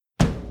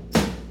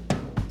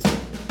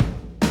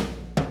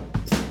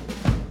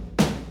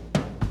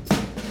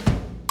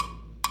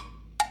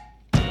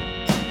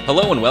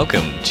Hello and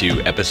welcome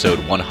to episode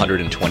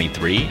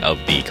 123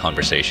 of the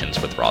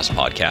Conversations with Ross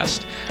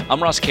podcast.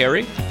 I'm Ross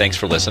Carey. Thanks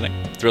for listening.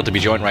 Thrilled to be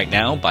joined right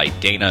now by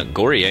Dana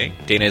Gourrier.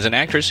 Dana is an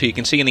actress who you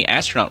can see in the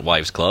Astronaut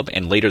Wives Club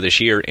and later this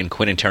year in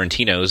Quentin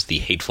Tarantino's The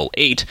Hateful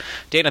Eight.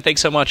 Dana,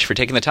 thanks so much for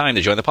taking the time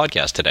to join the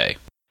podcast today.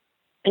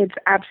 It's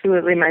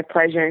absolutely my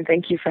pleasure, and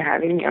thank you for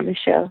having me on the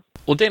show.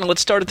 Well, Dana, let's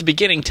start at the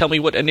beginning. Tell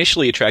me what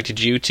initially attracted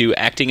you to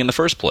acting in the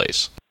first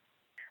place.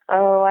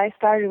 Oh, I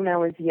started when I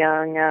was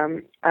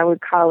young. I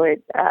would call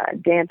it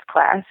dance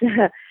class.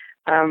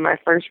 My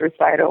first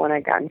recital when I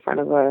got in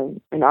front of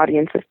an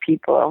audience of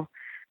people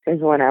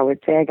is when I would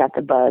say I got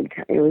the bug.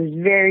 It was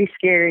very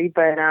scary,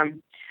 but I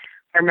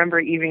remember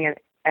even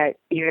at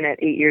 8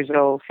 years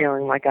old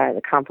feeling like I had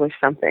accomplished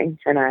something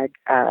and I'd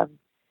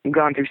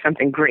gone through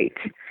something great.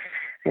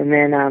 And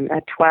then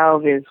at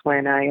 12 is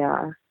when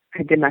I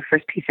did my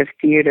first piece of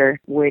theater,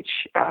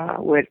 which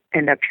would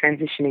end up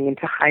transitioning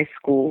into high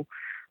school.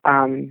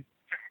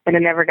 And I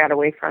never got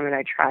away from it.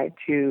 I tried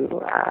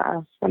to,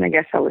 when I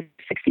guess I was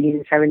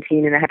 16,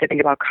 17, and I had to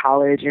think about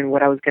college and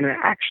what I was going to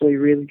actually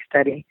really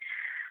study,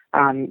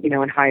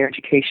 in higher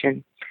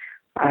education.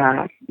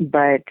 And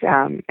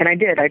I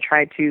did. I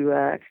tried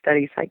to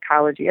study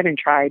psychology. I didn't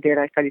try, I did.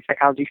 I studied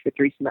psychology for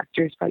 3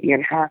 semesters, about a year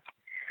and a half.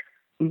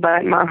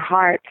 But my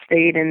heart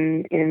stayed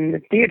in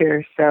the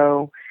theater,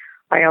 so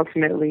I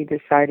ultimately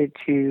decided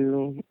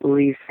to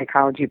leave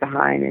psychology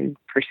behind and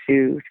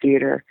pursue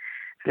theater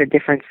at a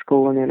different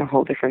school and in a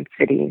whole different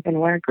city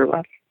than where I grew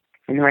up.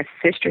 And the rest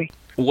is history.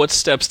 What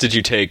steps did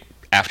you take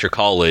after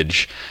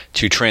college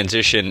to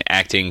transition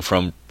acting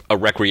from a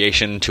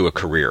recreation to a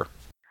career?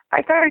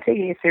 I started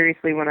taking it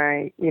seriously when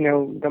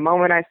the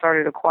moment I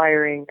started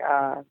acquiring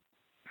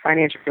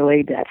financial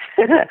aid debt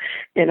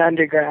in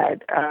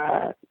undergrad.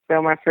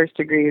 So my first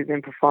degree is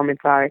in performance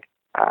art.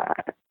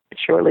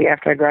 Shortly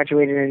after I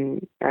graduated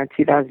in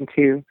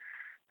 2002,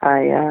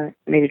 I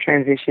made a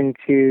transition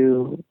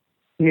to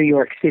New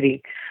York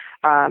City.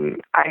 I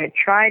had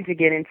tried to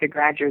get into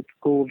graduate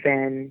school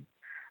then.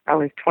 I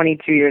was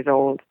 22 years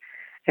old,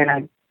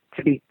 and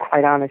to be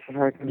quite honest with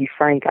her, to be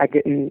frank, I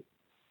didn't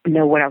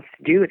know what else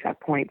to do at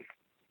that point.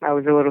 I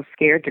was a little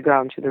scared to go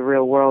out into the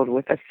real world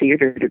with a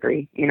theater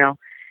degree,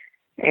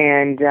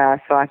 And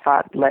so I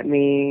thought, let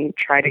me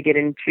try to get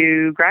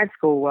into grad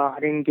school. Well, I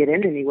didn't get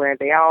in anywhere.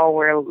 They all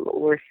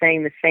were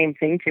saying the same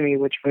thing to me,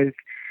 which was,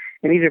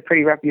 and these are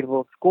pretty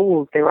reputable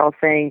schools, they were all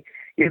saying,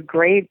 you're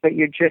great, but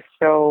you're just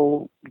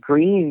so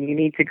green. You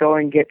need to go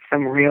and get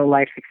some real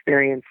life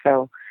experience.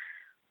 So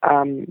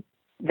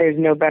there's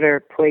no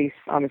better place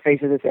on the face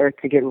of this earth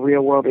to get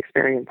real world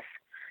experience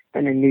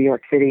than in New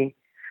York City.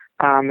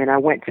 And I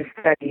went to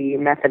study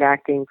method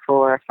acting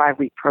for a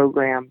 5-week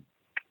program,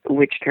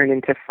 which turned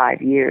into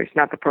 5 years.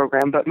 Not the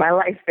program, but my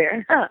life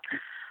there.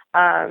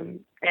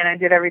 And I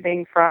did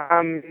everything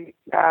from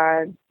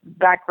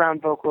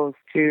background vocals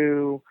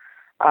to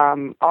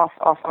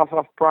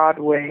off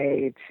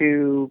Broadway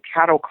to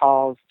cattle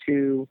calls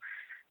to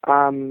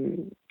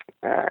open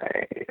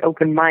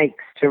mics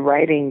to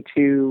writing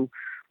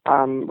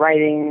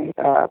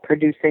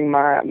producing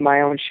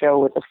my own show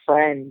with a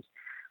friend.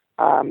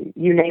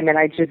 You name it,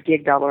 I just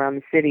gigged all around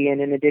the city.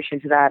 And in addition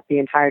to that, the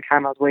entire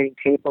time I was waiting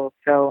tables.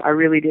 So I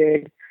really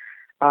did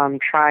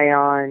try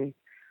on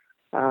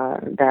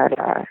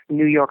that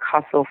New York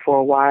hustle for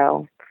a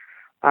while.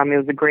 It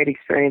was a great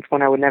experience,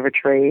 one I would never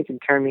trade,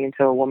 and turned me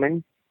into a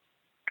woman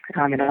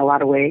in a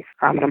lot of ways.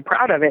 And I'm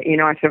proud of it.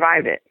 I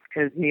survived it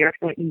because New York's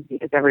not easy,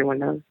 as everyone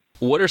knows.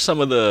 What are some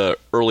of the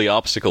early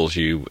obstacles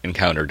you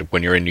encountered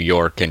when you're in New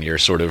York and you're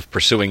sort of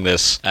pursuing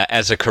this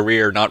as a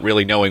career, not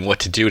really knowing what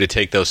to do to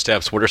take those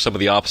steps? What are some of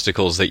the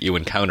obstacles that you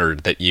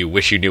encountered that you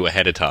wish you knew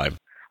ahead of time?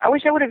 I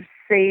wish I would have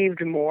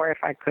saved more if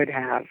I could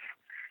have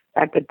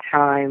at the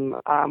time.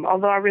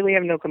 Although I really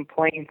have no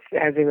complaints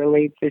as it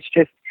relates. It's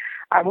just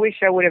I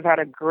wish I would have had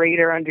a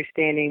greater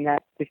understanding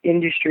that this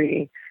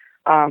industry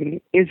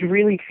is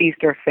really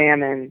feast or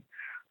famine.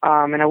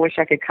 And I wish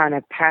I could kind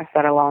of pass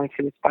that along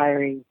to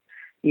aspiring,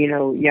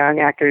 young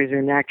actors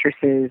and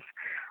actresses.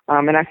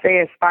 And I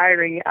say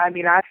aspiring, I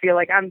feel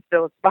like I'm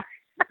still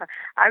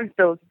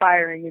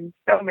aspiring in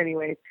so many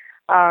ways.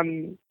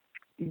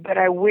 But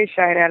I wish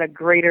I had a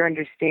greater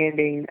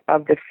understanding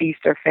of the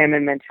feast or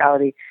famine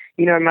mentality.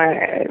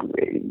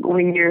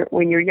 When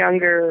you're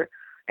younger,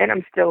 and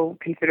I'm still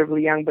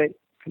considerably young, but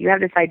you have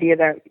this idea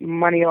that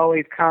money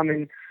always comes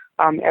and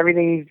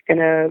everything's going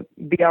to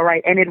be all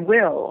right. And it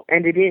will.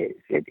 And it is.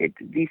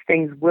 These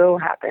things will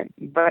happen.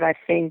 But I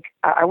think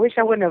I wish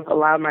I wouldn't have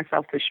allowed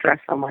myself to stress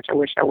so much. I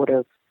wish I would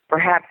have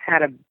perhaps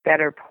had a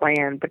better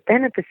plan. But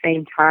then at the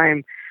same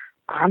time,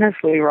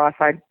 honestly, Ross,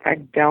 I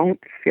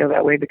don't feel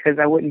that way because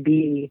I wouldn't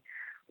be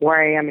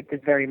where I am at this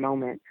very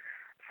moment.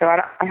 So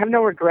I have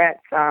no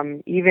regrets.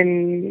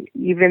 Even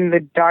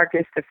the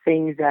darkest of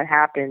things that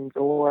happened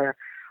or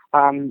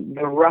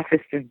the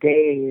roughest of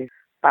days,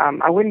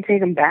 I wouldn't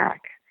take them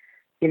back.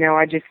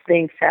 I just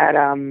think that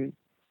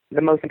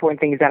the most important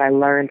thing is that I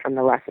learn from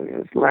the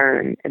lessons,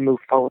 learn and move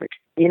forward,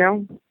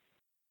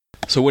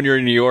 So when you're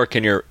in New York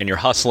and you're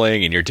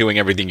hustling and you're doing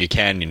everything you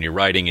can and you're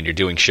writing and you're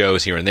doing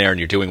shows here and there and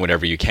you're doing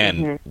whatever you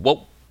can,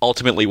 what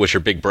ultimately was your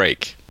big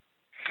break?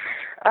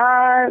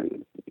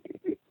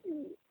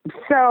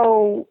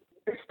 So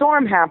the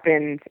storm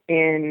happened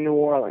in New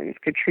Orleans.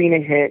 Katrina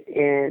hit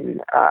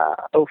in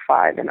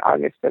 '05, in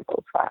August of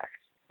 '05.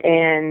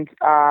 And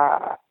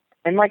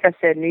like I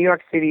said, New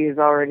York City is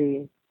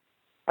already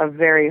a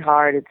very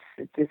hard,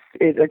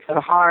 it's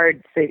a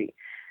hard city.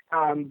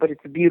 But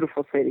it's a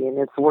beautiful city and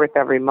it's worth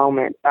every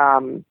moment.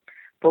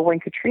 But when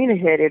Katrina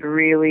hit, it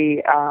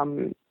really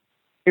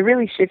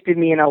shifted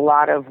me in a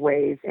lot of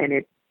ways, and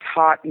it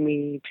taught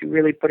me to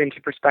really put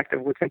into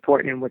perspective what's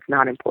important and what's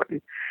not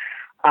important.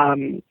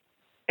 And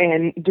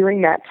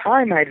during that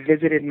time, I'd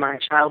visited my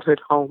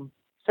childhood home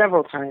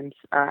several times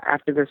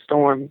after the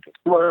storm,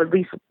 well, at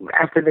least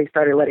after they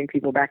started letting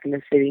people back in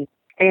the city.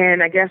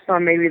 And I guess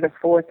on maybe the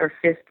fourth or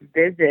fifth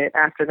visit,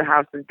 after the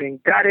house has been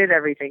gutted,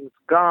 everything's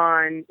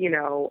gone,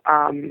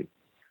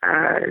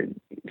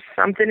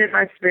 something in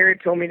my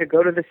spirit told me to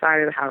go to the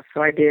side of the house.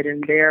 So I did,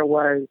 and there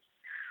was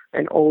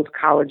an old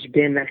college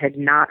bin that had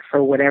not,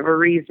 for whatever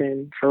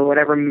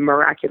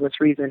miraculous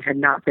reason, had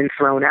not been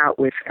thrown out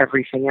with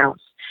everything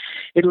else.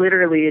 It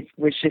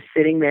was just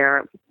sitting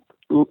there,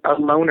 a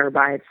loner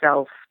by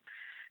itself,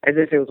 as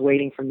if it was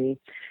waiting for me.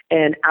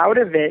 And out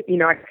of it,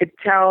 I could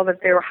tell that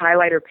there were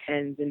highlighter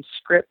pens and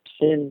scripts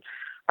and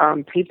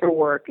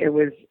paperwork. It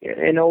was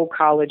an old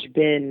college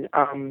bin,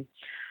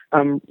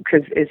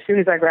 because as soon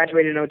as I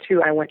graduated in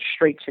 '02, I went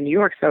straight to New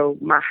York. So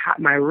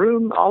my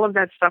room, all of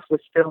that stuff was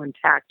still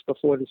intact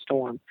before the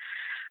storm.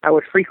 I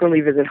would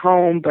frequently visit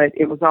home, but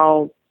it was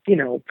all,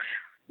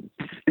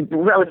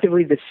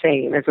 relatively the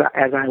same as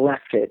I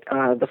left it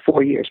the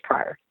 4 years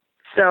prior.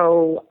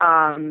 So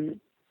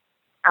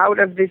out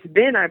of this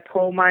bin, I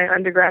pull my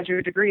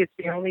undergraduate degree. It's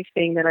the only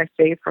thing that I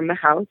saved from the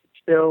house.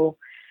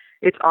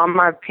 It's on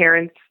my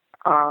parents'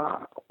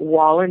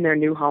 wall in their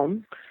new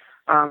home.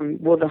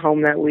 The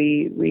home that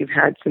we've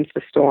had since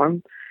the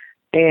storm.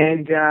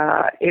 And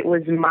it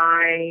was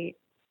my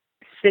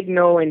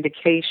signal,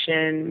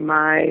 indication,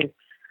 my,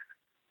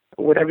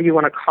 whatever you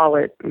want to call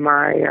it,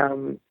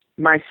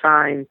 my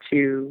sign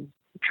to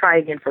try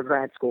again for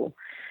grad school.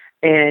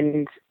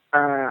 And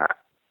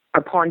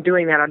upon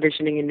doing that,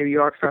 auditioning in New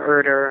York for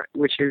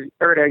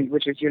URTA,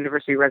 which is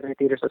University Resident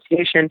Theater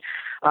Association,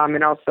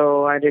 and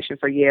also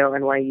auditioned for Yale,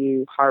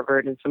 NYU,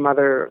 Harvard, and some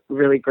other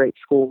really great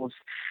schools.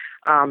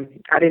 I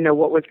didn't know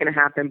what was going to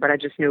happen, but I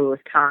just knew it was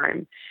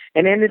time,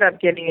 and ended up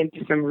getting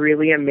into some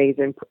really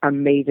amazing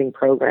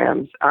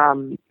programs. I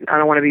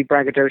don't want to be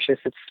braggadocious;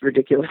 it's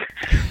ridiculous,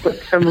 but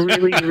some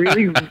really,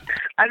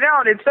 I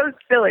know it's so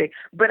silly.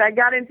 But I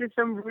got into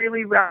some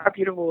really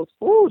reputable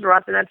schools,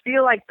 Ross, and I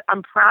feel like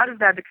I'm proud of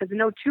that because in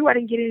 '02 I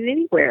didn't get in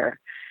anywhere,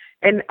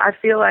 and I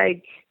feel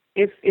like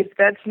if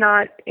that's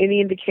not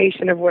any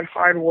indication of what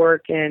hard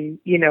work and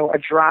a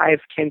drive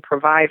can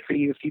provide for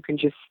you, if you can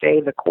just stay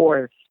the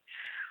course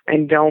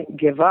and don't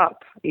give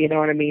up. You know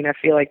what I mean? I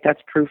feel like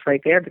that's proof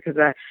right there because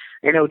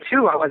in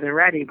 '02 I wasn't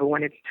ready, but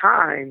when it's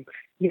time,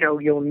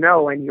 you'll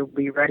know and you'll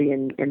be ready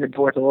and the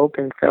doors will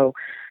open. So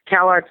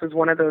CalArts was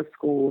one of those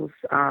schools.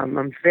 I'm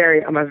a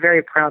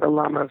very proud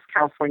alum of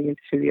California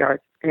Institute of the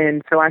Arts.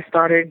 And so I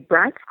started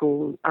grad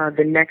school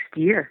the next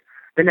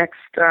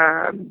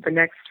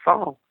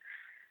fall.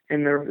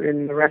 And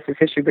the rest is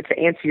history. But to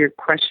answer your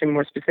question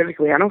more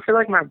specifically, I don't feel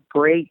like my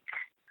break,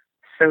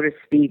 so to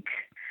speak,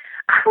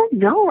 I don't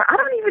know. I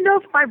don't even know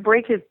if my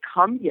break has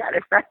come yet.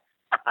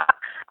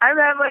 I've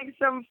had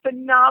some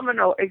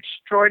phenomenal,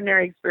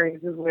 extraordinary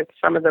experiences with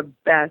some of the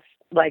best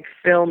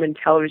film and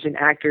television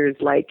actors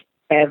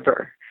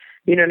ever.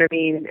 You know what I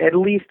mean? At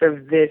least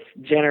of this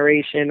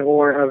generation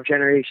or of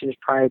generations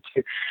prior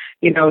to,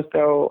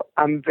 so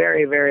I'm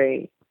very,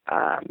 very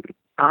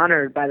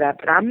honored by that.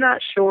 But I'm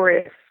not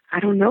sure I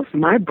don't know if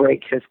my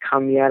break has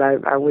come yet.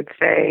 I would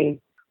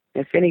say,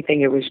 if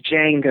anything, it was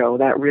Django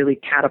that really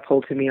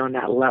catapulted me on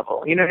that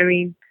level. You know what I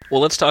mean? Well,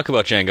 let's talk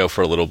about Django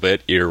for a little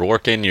bit. You're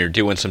working, you're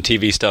doing some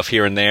TV stuff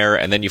here and there,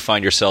 and then you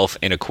find yourself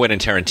in a Quentin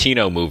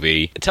Tarantino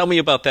movie. Tell me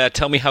about that.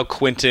 Tell me how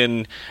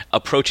Quentin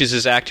approaches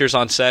his actors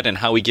on set and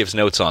how he gives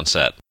notes on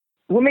set.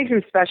 What makes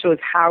him special is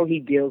how he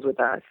deals with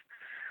us.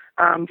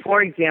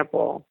 For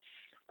example,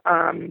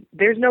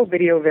 there's no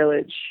video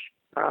village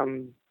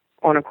on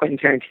a Quentin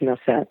Tarantino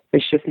set.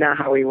 It's just not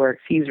how he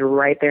works. He's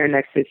right there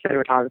next to the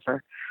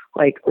cinematographer.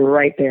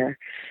 Right there.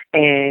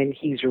 And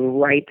he's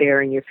right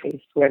there in your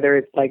face, whether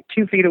it's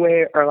 2 feet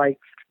away or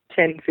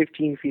 10,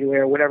 15 feet away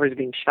or whatever's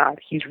being shot.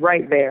 He's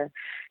right there.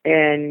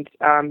 And,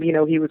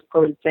 he was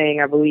quoted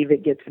saying, I believe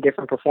it gets a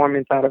different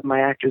performance out of my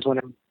actors when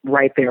I'm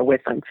right there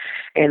with them.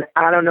 And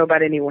I don't know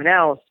about anyone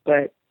else,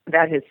 but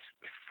that has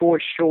for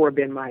sure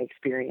been my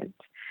experience.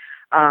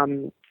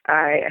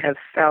 I have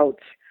felt,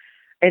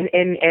 and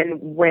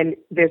when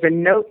there's a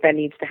note that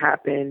needs to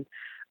happen,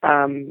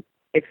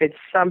 if it's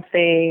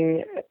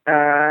something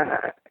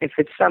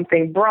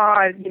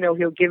broad,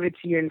 he'll give it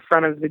to you in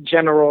front of the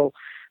general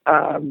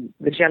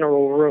the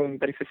general room.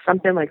 But if it's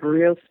something like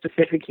real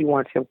specific he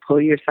wants, he'll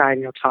pull you aside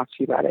and he'll talk to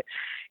you about it.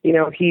 You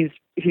know, he's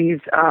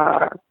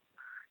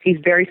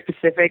very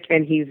specific,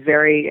 and he's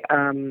very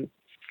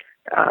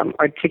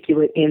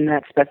articulate in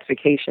that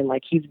specification.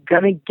 Like, he's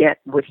gonna get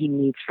what he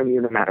needs from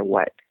you no matter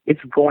what.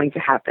 It's going to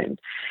happen.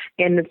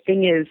 And the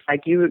thing is,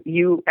 like,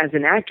 you as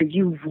an actor,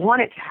 you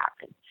want it to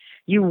happen.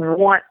 You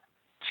want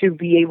to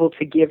be able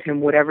to give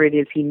him whatever it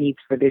is he needs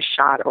for this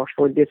shot, or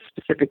for this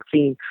specific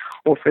scene,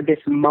 or for this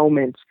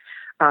moment,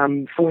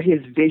 for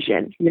his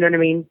vision. You know what I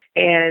mean?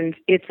 And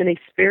it's an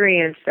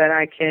experience that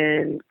I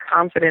can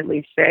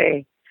confidently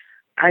say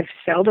I've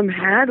seldom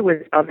had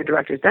with other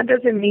directors. That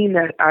doesn't mean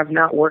that I've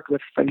not worked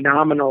with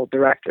phenomenal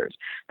directors.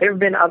 There have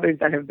been others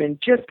that have been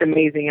just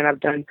amazing, and I've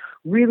done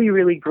really,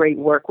 really great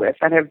work with,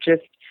 that have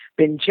just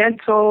been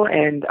gentle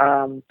and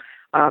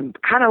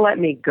kind of let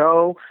me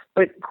go.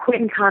 But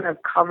Quentin kind of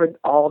covered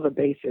all the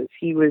bases.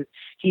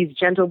 He's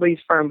gentle, but he's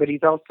firm, but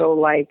he's also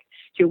like,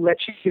 he'll let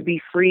you be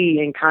free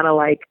and kind of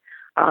like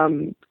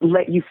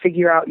let you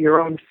figure out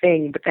your own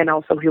thing, but then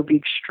also he'll be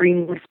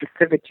extremely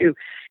specific too.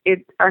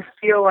 I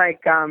feel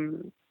like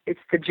it's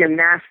the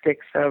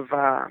gymnastics of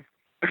I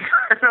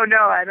don't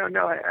know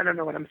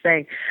what I'm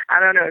saying. I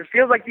don't know. It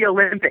feels like the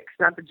Olympics,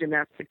 not the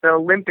gymnastics. The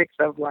Olympics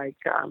of like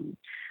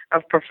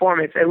of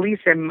performance, at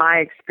least in my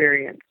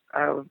experience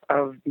of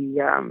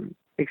the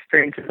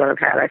experiences that I've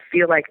had. I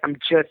feel like I'm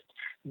just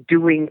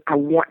I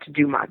want to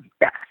do my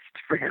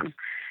best for him.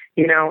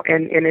 You know,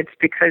 and it's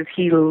because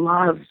he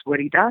loves what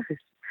he does.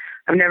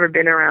 I've never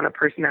been around a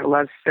person that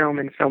loves film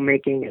and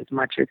filmmaking as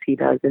much as he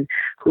does, and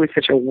who is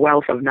such a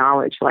wealth of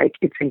knowledge. Like,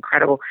 it's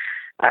incredible.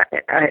 I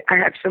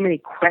have so many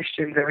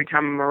questions every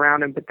time I'm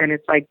around him, but then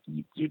it's like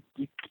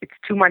it's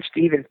too much to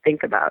even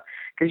think about,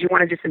 because you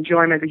want to just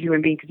enjoy him as a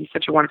human being, because he's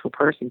such a wonderful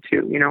person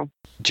too, you know.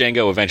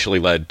 Django eventually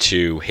led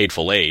to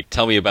Hateful Eight.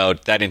 Tell me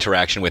about that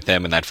interaction with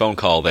him and that phone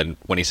call then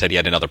when he said he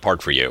had another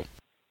part for you.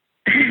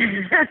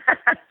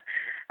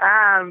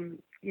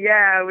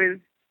 Yeah,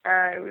 it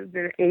was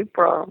in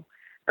April,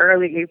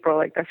 early April,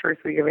 like the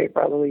first week of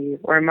April, I believe,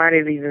 or it might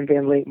have even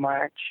been late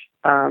March.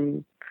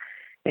 And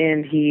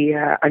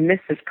I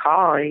missed his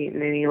call,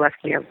 and then he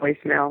left me a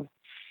voicemail.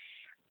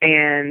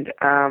 And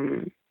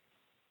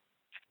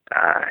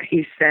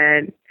he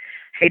said,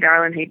 "Hey,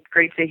 darling, hey,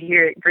 great to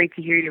hear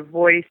your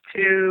voice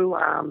too."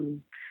 I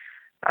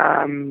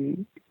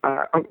am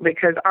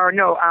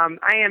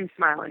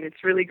smiling.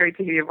 It's really great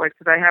to hear your voice,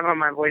 because I have on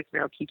my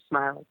voicemail, "Keep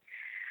smiling."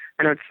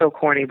 I know it's so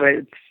corny, but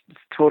it's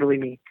totally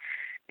me.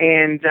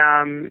 And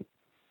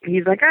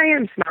he's like, "I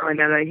am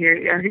smiling as I hear,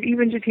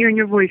 even just hearing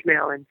your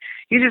voicemail." And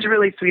he's just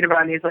really sweet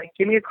about it. He's like,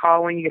 "Give me a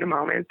call when you get a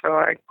moment." So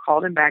I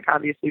called him back,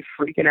 obviously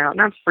freaking out.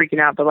 Not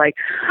freaking out, but like,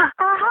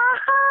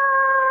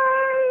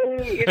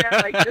 you know,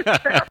 like just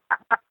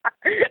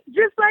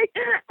like,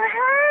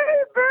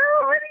 "Hey, bro,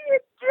 what are you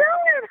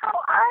doing? How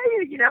are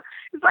you?" You know,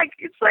 it's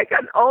like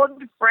an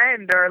old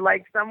friend, or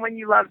like someone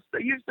you love, so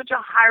you have such a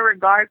high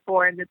regard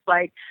for, and it's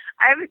like,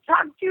 I haven't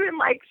talked to you in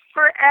like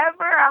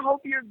forever. I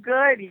hope you're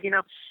good, you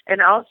know.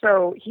 And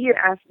also, he had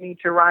asked me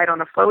to ride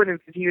on a float with him,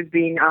 because he was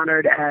being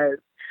honored as,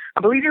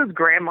 I believe he was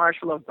Grand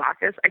Marshal of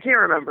Bacchus. I can't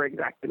remember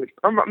exactly which,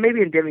 or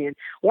maybe Endymion.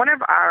 One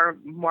of our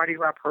Mardi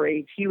Gras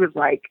parades, he was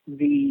like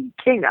the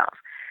king of,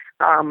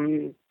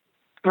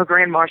 or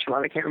Grand Marshal,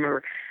 I can't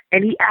remember.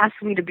 And he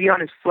asked me to be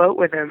on his float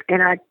with him,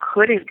 and I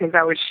couldn't, because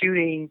I was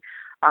shooting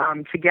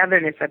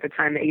Togetherness at the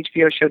time, the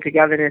HBO show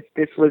Togetherness.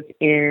 This was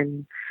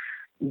in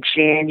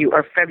January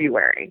or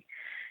February.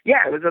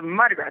 Yeah, it was a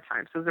Mardi Gras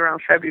time, so it was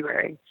around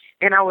February.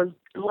 And I was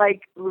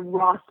like,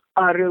 Ross,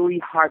 utterly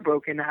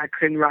heartbroken that I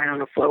couldn't ride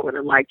on a float with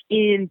him, like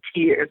in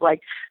tears.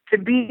 Like, to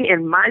be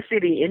in my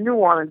city, in New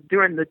Orleans,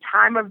 during the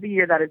time of the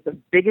year that is the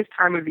biggest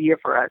time of the year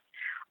for us,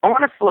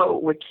 on a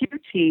float with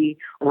QT,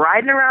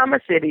 riding around my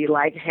city,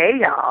 like, "Hey,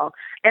 y'all,"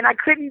 and I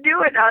couldn't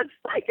do it. I was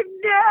like,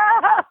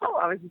 no!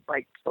 I was just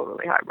like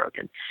totally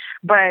heartbroken.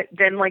 But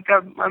then, like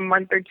a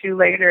month or two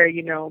later,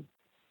 you know,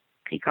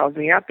 he calls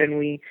me up, and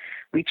we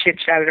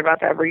chit-chatted about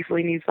that briefly,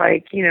 and he's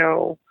like, you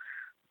know,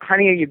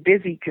 "Honey, are you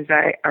busy? Because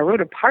I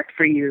wrote a part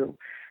for you.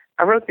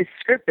 I wrote this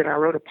script, and I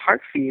wrote a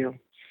part for you."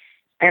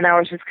 And I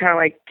was just kind of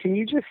like, "Can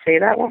you just say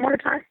that one more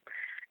time?"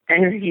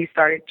 And he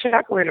started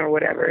chuckling or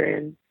whatever,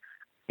 and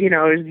you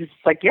know, it was just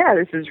like, "Yeah,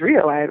 this is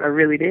real. I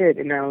really did."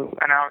 And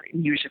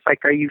he was just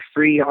like, "Are you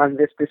free on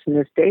this and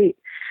this date?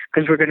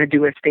 Because we're going to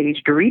do a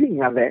staged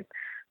reading of it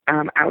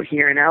out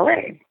here in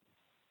LA."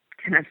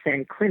 And I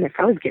said, "Clint, if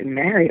I was getting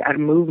married, I'd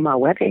move my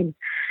wedding."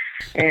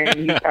 And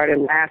he started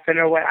laughing,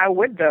 or what? I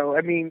would, though.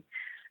 I mean,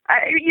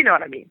 you know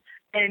what I mean.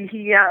 And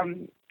he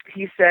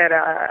said,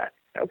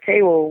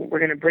 "Okay, well, we're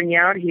going to bring you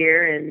out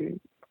here, and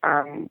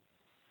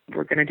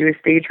we're going to do a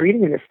stage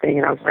reading of this thing."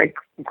 And I was like,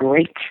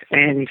 "Great."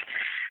 And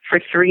for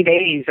 3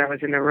 days, I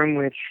was in the room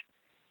with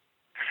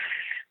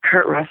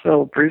Kurt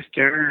Russell, Bruce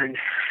Dern,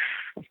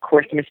 of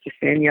course, Mr.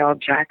 Samuel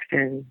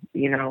Jackson,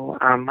 you know,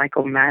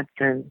 Michael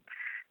Madsen,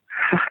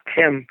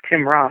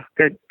 Tim Roth,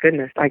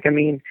 goodness. Like, I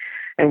mean,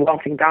 and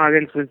Walton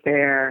Goggins was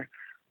there.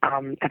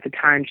 At the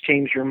time,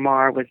 James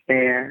Remar was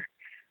there.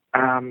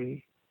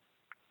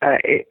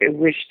 it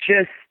was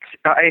just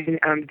Denis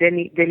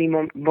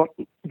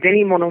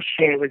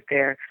Monochet was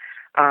there,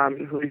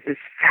 who is this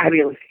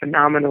fabulous,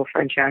 phenomenal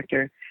French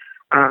actor,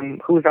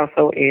 who was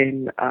also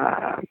in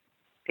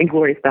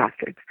Inglourious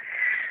Basterds.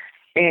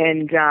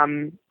 And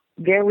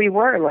there we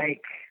were,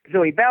 like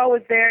Zoe Bell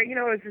was there. You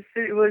know,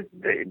 it was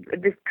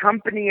this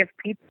company of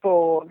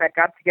people that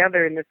got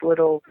together in this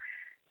little,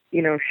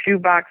 you know,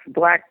 shoebox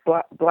black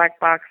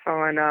box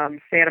on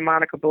Santa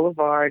Monica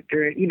Boulevard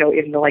during, you know,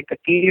 in the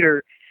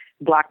theater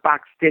black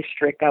box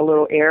district, that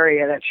little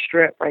area, that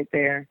strip right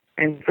there.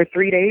 And for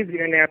 3 days we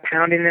were in there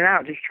pounding it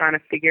out, just trying to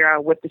figure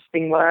out what this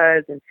thing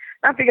was, and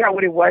not figure out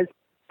what it was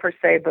per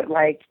se, but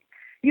like,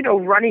 you know,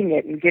 running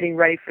it and getting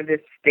ready for this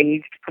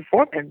staged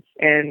performance.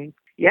 And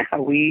yeah,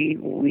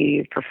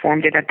 we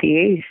performed it at the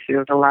Ace. It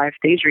was a live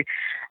stage read.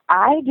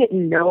 I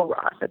didn't know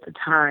Ross at the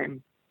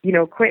time. You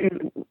know,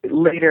 Quentin,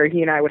 later,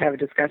 he and I would have a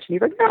discussion.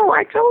 He's like, no,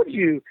 I told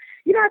you.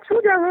 You know, I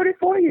told you I wrote it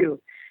for you.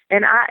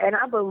 And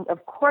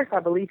of course I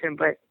believe him,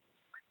 but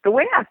the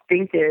way I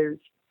think is,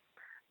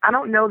 I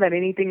don't know that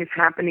anything is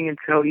happening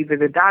until either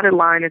the dotted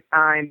line is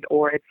signed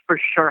or it's for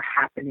sure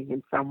happening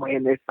in some way,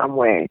 and there's some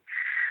way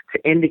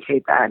to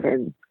indicate that.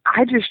 And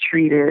I just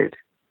treated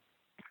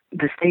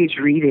the stage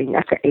reading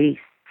at the Ace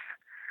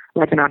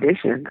like an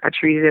audition. I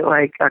treated it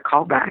like a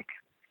callback,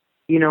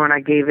 you know, and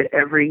I gave it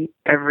every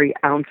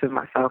ounce of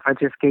myself. I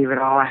just gave it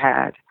all I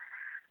had,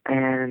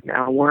 and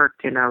I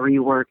worked and I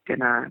reworked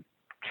and I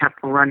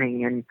kept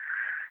running. And,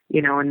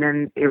 you know, and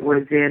then it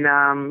was in,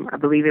 I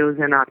believe it was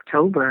in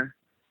October,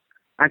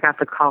 I got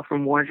the call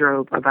from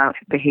Wardrobe about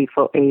The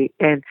Hateful Eight.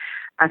 And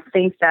I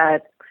think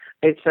that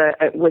it's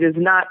what is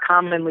not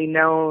commonly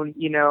known,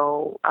 you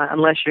know,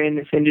 unless you're in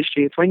this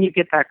industry. It's when you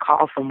get that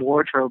call from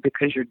Wardrobe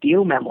because your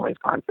deal memo has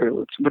gone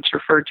through. It's what's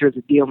referred to as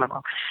a deal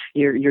memo.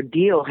 Your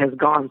deal has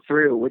gone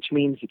through, which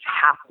means it's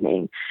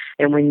happening.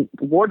 And when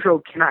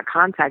Wardrobe cannot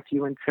contact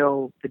you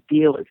until the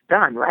deal is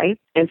done, right?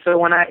 And so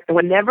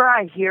whenever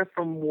I hear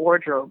from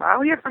Wardrobe,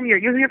 you'll hear from your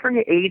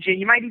agent.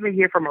 You might even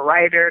hear from a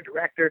writer,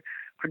 director,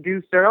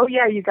 producer. Oh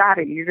yeah, you got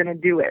it. You're gonna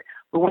do it.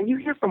 But when you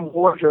hear from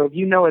Wardrobe,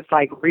 you know it's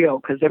like real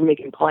because they're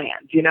making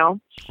plans, you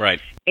know?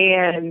 Right.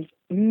 And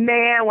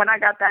man, when I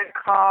got that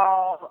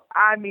call,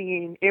 I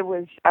mean, I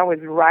was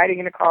riding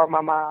in the car with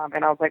my mom,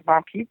 and I was like,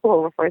 Mom, can you pull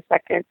over for a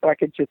second so I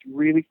could just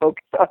really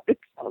focus on this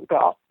phone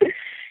call?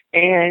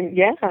 And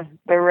yeah,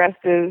 the rest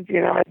is,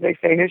 you know, as they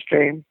say,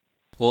 history.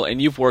 Well,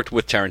 and you've worked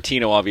with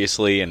Tarantino,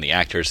 obviously, and the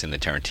actors in the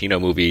Tarantino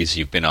movies.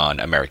 You've been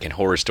on American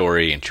Horror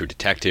Story and True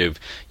Detective.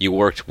 You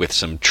worked with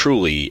some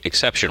truly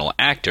exceptional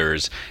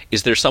actors.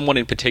 Is there someone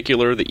in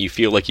particular that you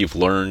feel like you've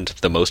learned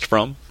the most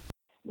from?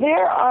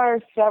 There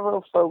are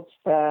several folks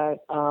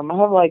that I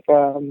have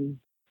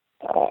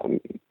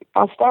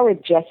I'll start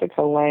with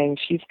Jessica Lange.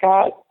 She's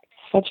got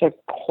such a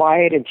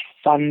quiet and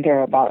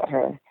thunder about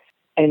her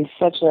and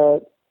such a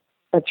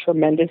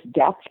tremendous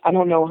depth. I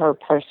don't know her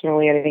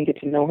personally. I didn't get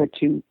to know her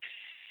too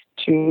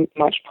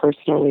much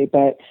personally,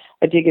 but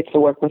I did get to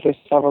work with her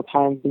several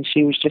times, and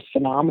she was just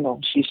phenomenal.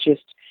 She's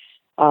just,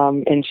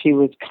 and she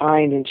was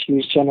kind and she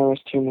was generous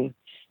to me,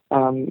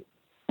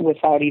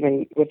 without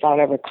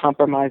ever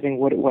compromising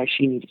what it was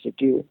she needed to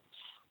do.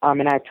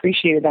 And I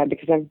appreciated that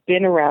because I've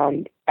been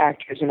around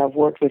actors and I've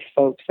worked with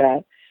folks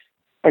that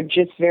are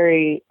just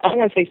very, I don't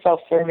want to say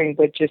self-serving,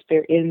 but just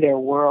they're in their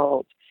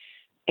world.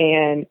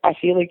 And I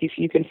feel like if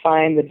you can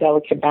find the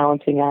delicate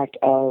balancing act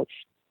of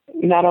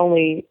not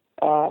only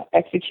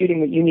executing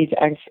what you need to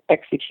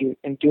execute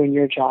and doing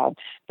your job,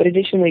 but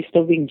additionally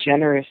still being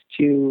generous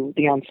to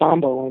the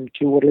ensemble and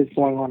to what is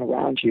going on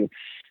around you.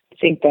 I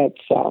think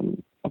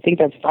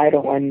that's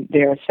vital. And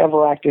there are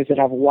several actors that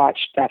I've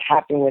watched that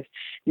happen with,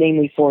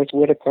 namely Forrest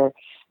Whitaker.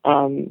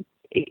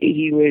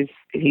 He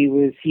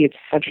had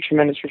such a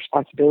tremendous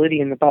responsibility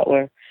in The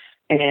Butler,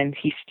 and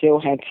he still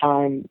had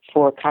time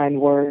for a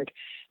kind word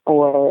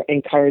or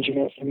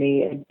encouragement for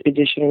me. And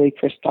additionally,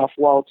 Christoph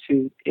Waltz,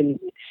 who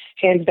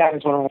hands down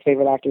is one of my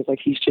favorite actors. Like,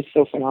 he's just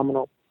so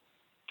phenomenal.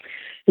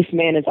 This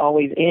man is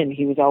always in.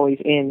 He was always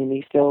in, and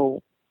he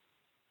still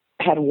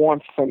had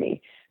warmth for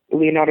me.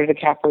 Leonardo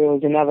DiCaprio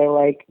is another,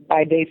 like,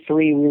 by day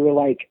 3, we were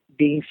like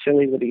being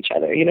silly with each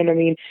other. You know what I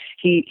mean?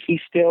 He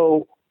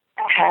still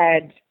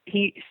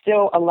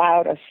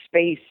allowed a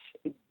space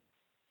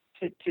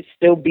to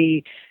still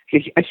be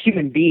a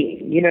human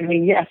being. You know what I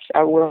mean? Yes,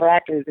 we're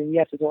actors, and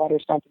yes, there's a lot of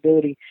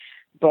responsibility,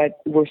 but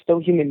we're still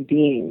human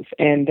beings.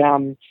 And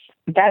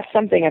that's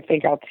something I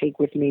think I'll take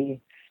with me,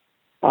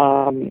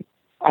 I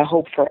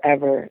hope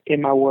forever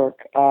in my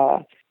work,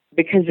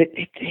 because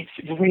it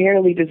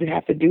rarely does it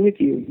have to do with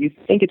you. You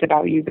think it's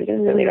about you, but it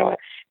really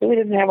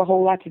doesn't have a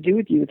whole lot to do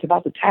with you. It's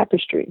about the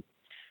tapestry,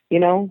 you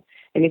know?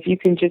 And if you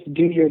can just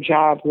do your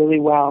job really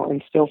well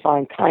and still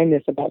find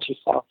kindness about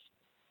yourself,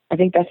 I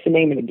think that's the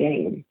name of the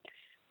game.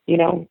 You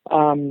know,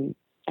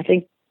 I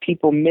think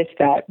people miss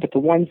that, but the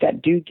ones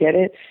that do get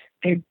it,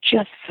 they're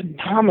just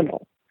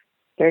phenomenal.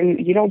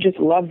 You don't just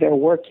love their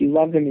work, you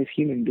love them as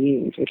human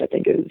beings, which I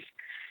think is,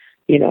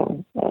 you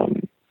know,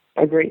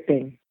 a great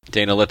thing.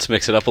 Dana, let's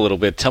mix it up a little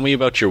bit. Tell me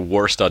about your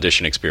worst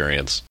audition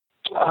experience.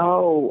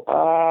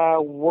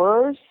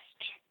 Worst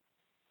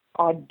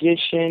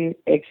audition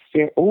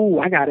experience. Oh,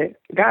 I got it.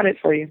 Got it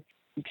for you.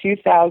 In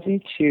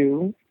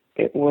 2002,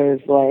 it was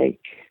like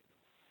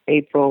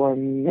April or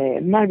May.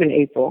 It might have been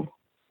April.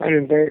 It might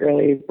have been very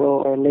early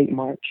April or late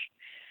March.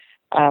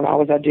 I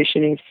was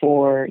auditioning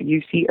for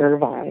UC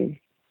Irvine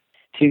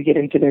to get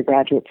into their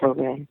graduate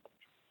program.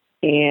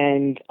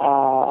 And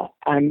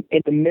I'm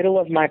in the middle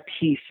of my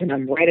piece, and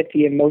I'm right at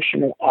the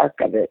emotional arc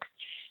of it.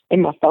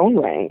 And my phone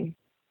rang.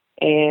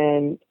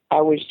 And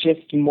I was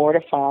just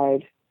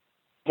mortified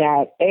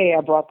that, A,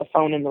 I brought the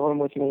phone in the room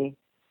with me,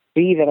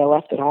 B, that I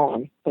left it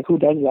on. Like, who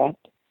does that?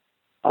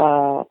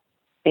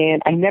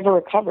 And I never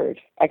recovered.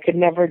 I could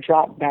never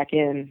drop back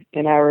in.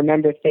 And I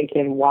remember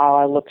thinking, wow,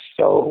 I look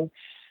so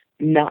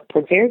not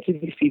prepared to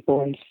these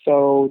people and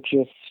so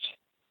just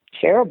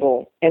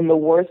terrible. And the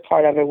worst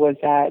part of it was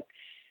that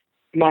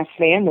my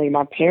family,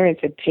 my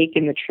parents had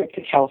taken the trip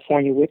to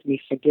California with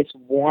me for this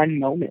one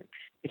moment,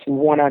 this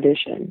one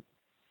audition.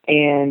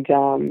 And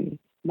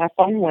my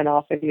phone went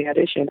off at the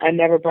audition. I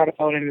never brought a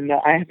phone in,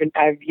 and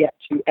I've yet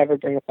to ever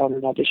bring a phone in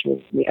an audition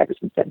with me ever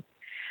since then.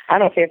 I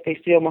don't care if they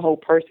steal my whole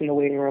purse in the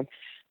waiting room.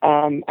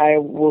 I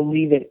will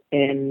leave it,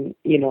 and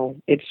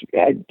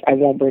I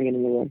won't bring it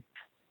in the room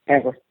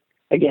ever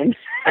again.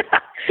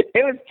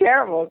 It was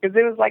terrible because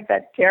it was like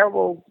that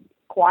terrible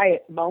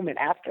quiet moment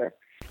after.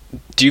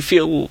 Do you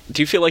feel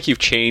like you've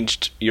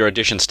changed your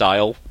audition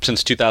style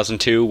since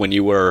 2002 when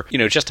you were,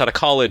 just out of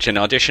college and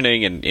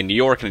auditioning in New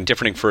York and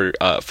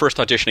first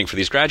auditioning for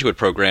these graduate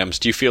programs?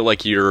 Do you feel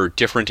like you're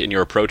different in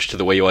your approach to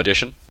the way you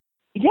audition?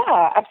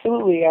 Yeah,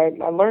 absolutely.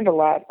 I learned a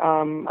lot.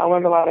 I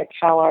learned a lot at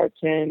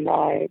CalArts,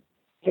 and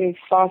they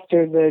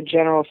foster the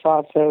general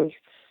thoughts of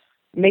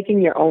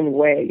making your own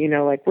way.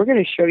 Like, we're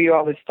going to show you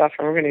all this stuff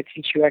and we're going to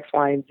teach you X,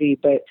 Y, and Z,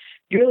 but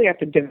you really have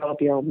to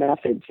develop your own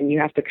methods, and you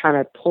have to kind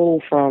of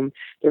pull from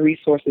the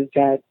resources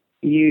that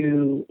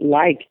you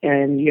like,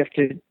 and you have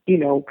to,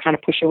 kind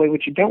of push away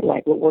what you don't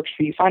like, what works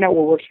for you, find out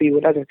what works for you,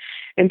 what doesn't.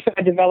 And so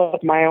I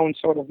developed my own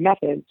sort of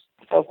methods.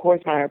 So, of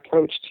course, my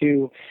approach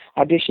to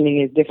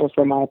auditioning is different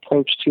from my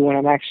approach to when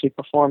I'm actually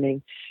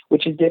performing,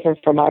 which is different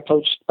from my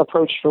approach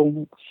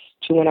to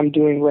when I'm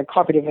doing red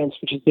carpet events,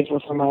 which is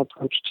different from my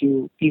approach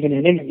to even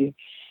an interview.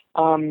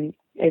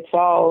 It's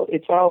all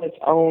its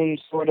own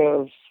sort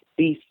of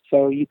beast.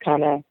 So you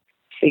kind of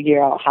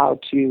figure out how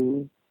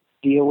to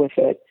deal with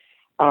it.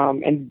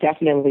 And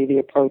definitely the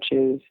approach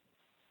is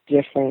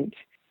different.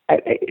 I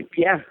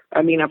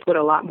put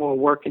a lot more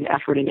work and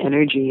effort and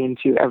energy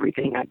into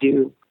everything I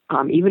do.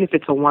 Even if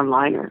it's a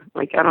one-liner,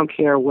 like, I don't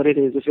care what it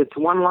is. If it's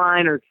one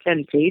line or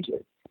 10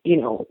 pages,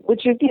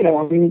 which is,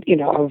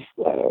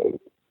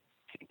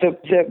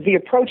 the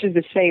approach is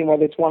the same,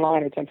 whether it's one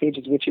line or 10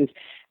 pages, which is,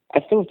 I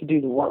still have to do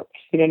the work.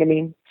 You know what I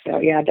mean? So,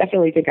 yeah, I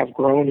definitely think I've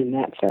grown in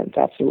that sense.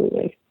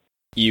 Absolutely.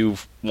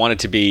 You've wanted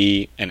to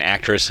be an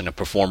actress and a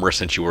performer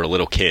since you were a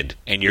little kid,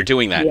 and you're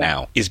doing that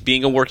now. Is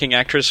being a working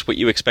actress what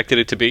you expected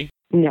it to be?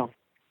 No,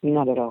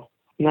 not at all.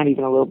 Not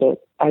even a little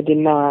bit. I did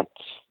not.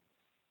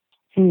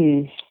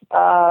 No,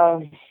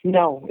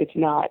 it's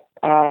not.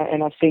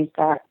 And I think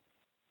that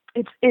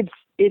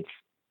it's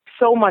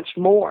so much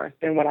more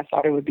than what I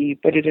thought it would be,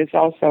 but it's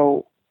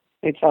also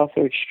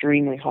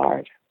extremely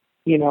hard.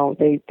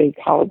 They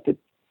call it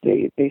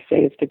they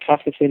say it's the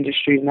toughest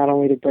industry not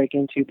only to break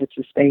into but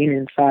to stay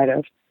inside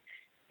of.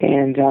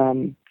 And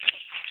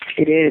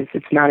it is.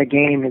 It's not a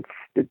game.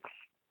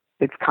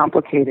 It's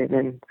complicated,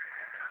 and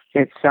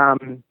it's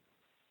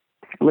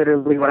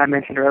literally what I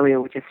mentioned earlier,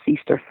 which is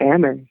feast or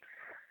famine.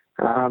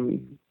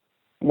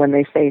 When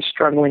they say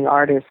struggling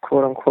artist,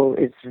 quote unquote,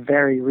 it's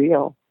very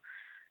real.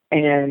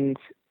 And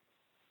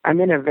I'm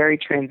in a very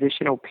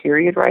transitional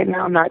period right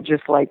now, not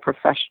just like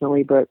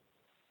professionally, but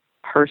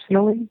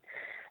personally.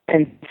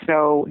 And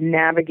so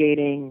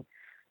navigating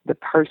the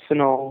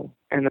personal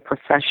and the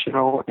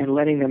professional and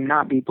letting them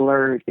not be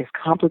blurred is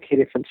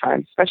complicated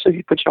sometimes, especially if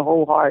you put your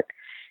whole heart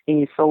and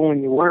your soul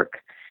in your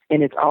work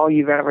and it's all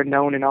you've ever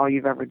known and all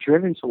you've ever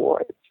driven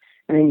towards.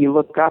 And then you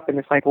look up and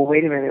it's like, well,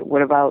 wait a minute,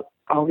 what about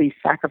all these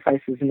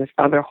sacrifices and this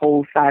other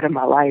whole side of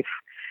my life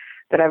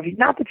that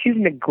not that you've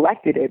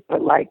neglected it,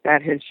 but like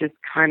that has just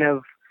kind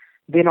of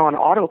been on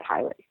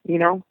autopilot,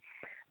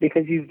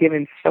 because you've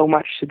given so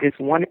much to this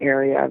one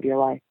area of your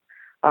life.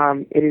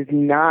 It is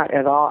not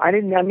at all.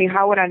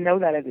 How would I know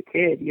that as a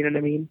kid? You know what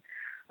I mean?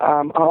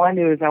 All I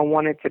knew is I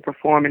wanted to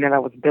perform and that I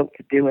was built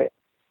to do it.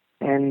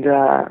 And,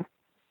 I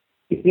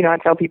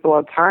tell people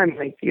all the time,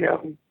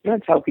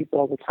 not tell people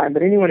all the time,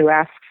 but anyone who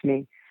asks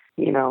me,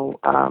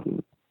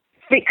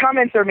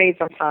 comments are made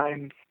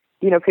sometimes,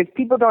 because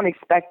people don't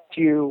expect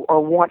you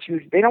or want you.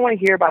 They don't want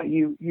to hear about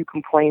you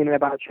complaining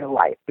about your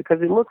life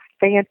because it looks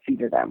fancy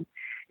to them.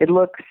 It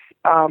looks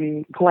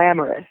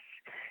glamorous.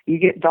 You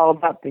get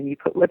dolled up and you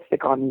put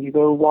lipstick on and you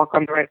go walk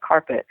on the red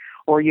carpet,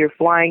 or you're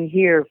flying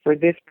here for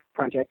this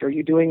project, or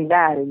you're doing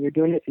that and you're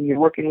doing this and you're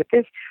working with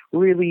this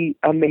really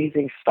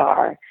amazing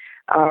star.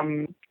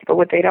 But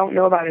what they don't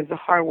know about is the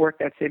hard work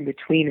that's in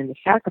between and the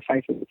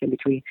sacrifices that's in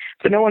between.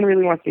 So no one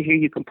really wants to hear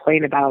you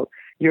complain about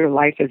your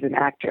life as an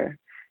actor.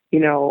 You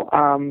know,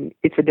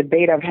 it's a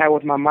debate I've had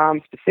with my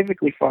mom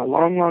specifically for a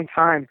long, long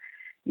time.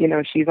 You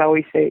know, she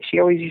always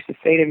used to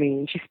say to me,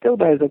 and she still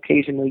does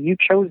occasionally, you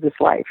chose this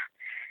life.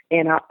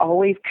 And I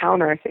always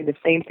counter, I say the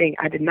same thing.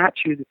 I did not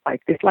choose this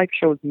life. This life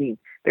chose me.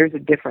 There's a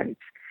difference.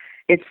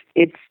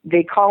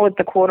 They call it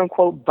the quote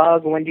unquote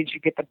bug. When did you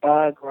get the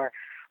bug? Or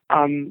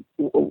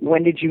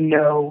when did you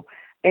know?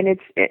 And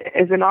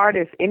as an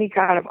artist, any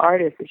kind of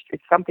artist,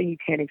 it's something you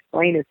can't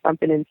explain. It's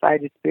something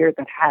inside your spirit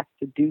that has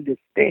to do this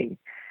thing.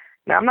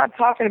 Now, I'm not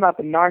talking about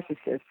the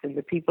narcissists and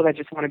the people that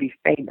just want to be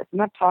famous. I'm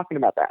not talking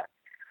about that.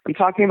 I'm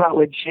talking about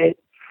legit,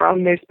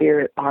 from their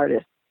spirit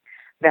artists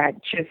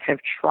that just have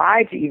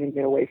tried to even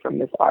get away from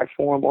this art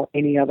form or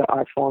any other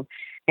art form.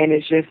 And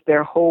it's just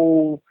their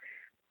whole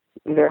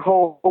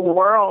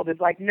world is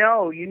like,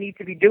 no, you need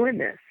to be doing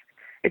this.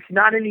 It's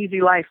not an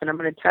easy life. And I'm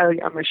going to tell you,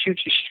 I'm going to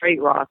shoot you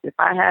straight, Ross. If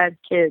I had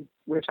kids,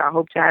 which I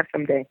hope to have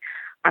someday,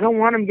 I don't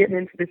want them getting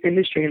into this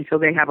industry until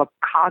they have a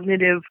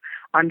cognitive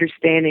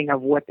understanding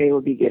of what they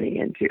will be getting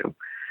into.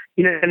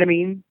 You know what I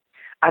mean?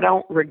 I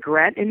don't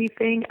regret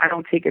anything. I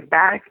don't take it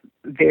back.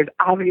 There's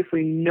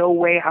obviously no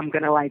way I'm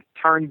going to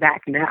turn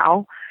back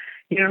now.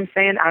 You know what I'm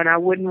saying? And I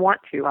wouldn't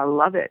want to. I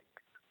love it.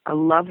 I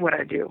love what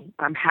I do.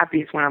 I'm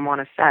happiest when I'm on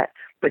a set,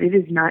 but it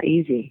is not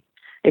easy.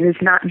 It is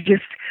not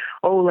just,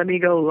 let me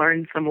go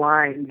learn some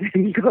lines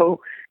and go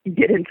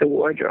get into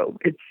wardrobe.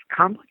 It's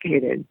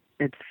complicated.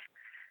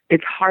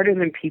 It's harder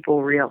than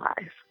people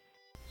realize.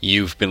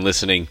 You've been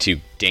listening to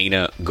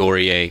Dana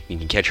Gourrier. You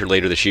can catch her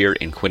later this year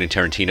in Quentin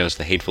Tarantino's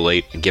The Hateful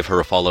Eight, and give her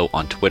a follow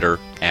on Twitter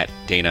at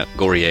Dana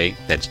Gourrier.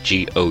 That's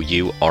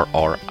Gourrier.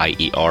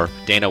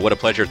 Dana, what a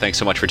pleasure. Thanks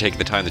so much for taking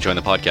the time to join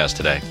the podcast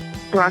today.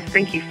 Ross,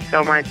 thank you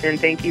so much, and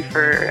thank you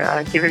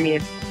for giving me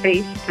a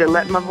space to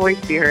let my voice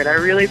be heard. I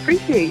really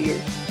appreciate you.